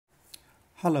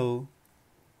Hello,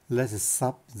 let's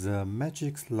solve the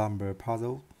magic number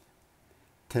puzzle.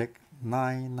 Take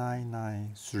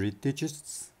 999 three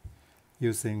digits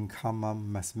using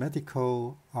common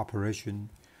mathematical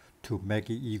operation to make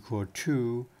it equal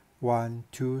to 1,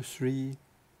 2, 3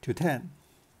 to 10.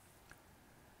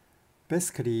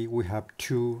 Basically, we have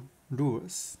two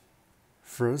rules.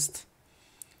 First,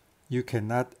 you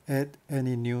cannot add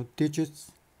any new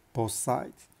digits both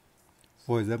sides.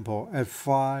 For example,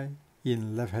 F5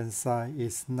 in left-hand side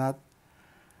is not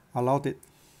allowed.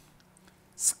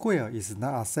 Square is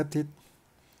not accepted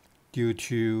due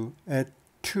to add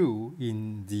 2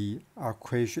 in the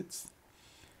equations.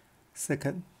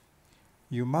 Second,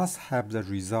 you must have the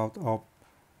result of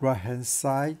right-hand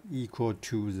side equal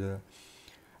to the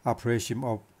operation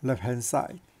of left-hand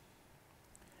side.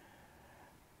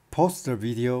 Pause the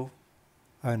video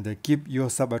and give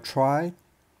yourself a try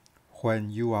when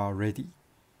you are ready.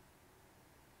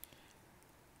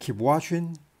 Keep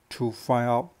watching to find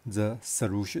out the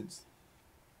solutions.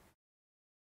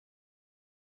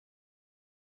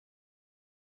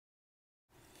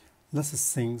 Let's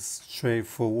think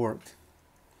straightforward.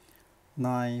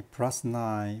 9 plus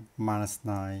 9 minus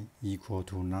 9 equal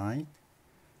to 9.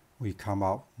 We come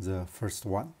out the first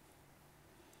one.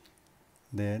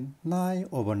 Then 9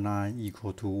 over 9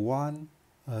 equal to 1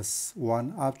 as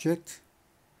one object.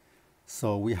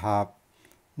 So we have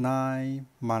 9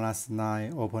 minus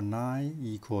 9 over 9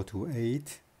 equal to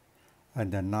 8.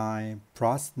 And then 9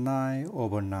 plus 9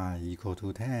 over 9 equal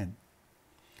to 10.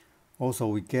 Also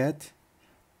we get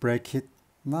bracket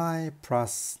 9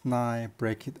 plus 9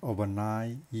 bracket over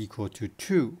 9 equal to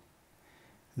 2.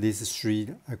 These three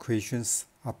equations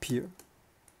appear.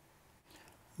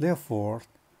 Therefore,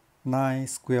 9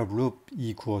 square root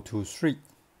equal to 3.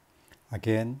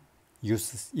 Again,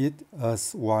 use it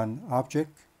as one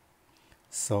object.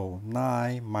 So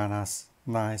 9 minus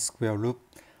 9 square root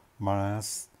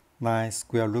minus 9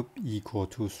 square root equal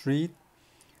to 3.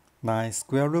 9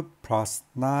 square root plus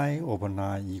 9 over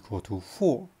 9 equal to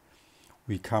 4.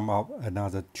 We come up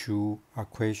another two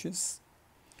equations.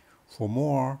 For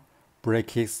more,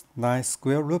 brackets 9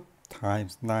 square root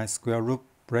times 9 square root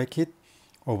bracket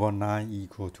over 9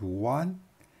 equal to 1.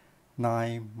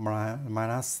 9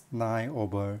 minus 9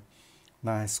 over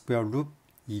 9 square root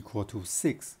equal to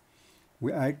 6.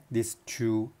 We add these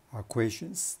two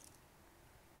equations.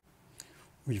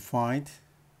 We find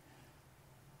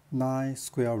 9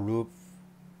 square root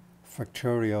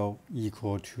factorial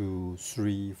equal to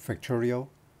 3 factorial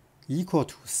equal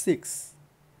to 6.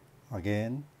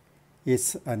 Again,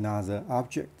 it's another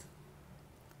object.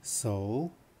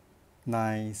 So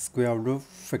 9 square root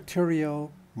factorial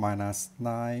minus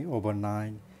 9 over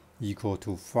 9 equal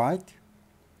to 5.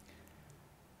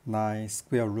 9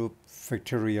 square root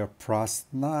factorial plus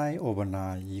 9 over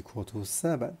 9 equal to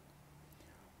 7.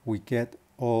 We get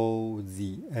all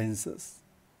the answers.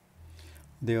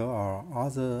 There are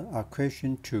other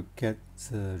equations to get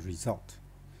the result.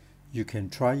 You can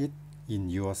try it in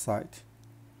your site.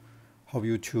 Hope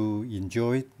you to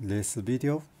enjoy this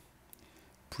video.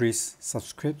 Please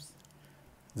subscribe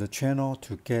the channel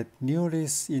to get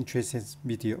newest interesting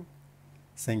video.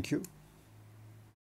 Thank you.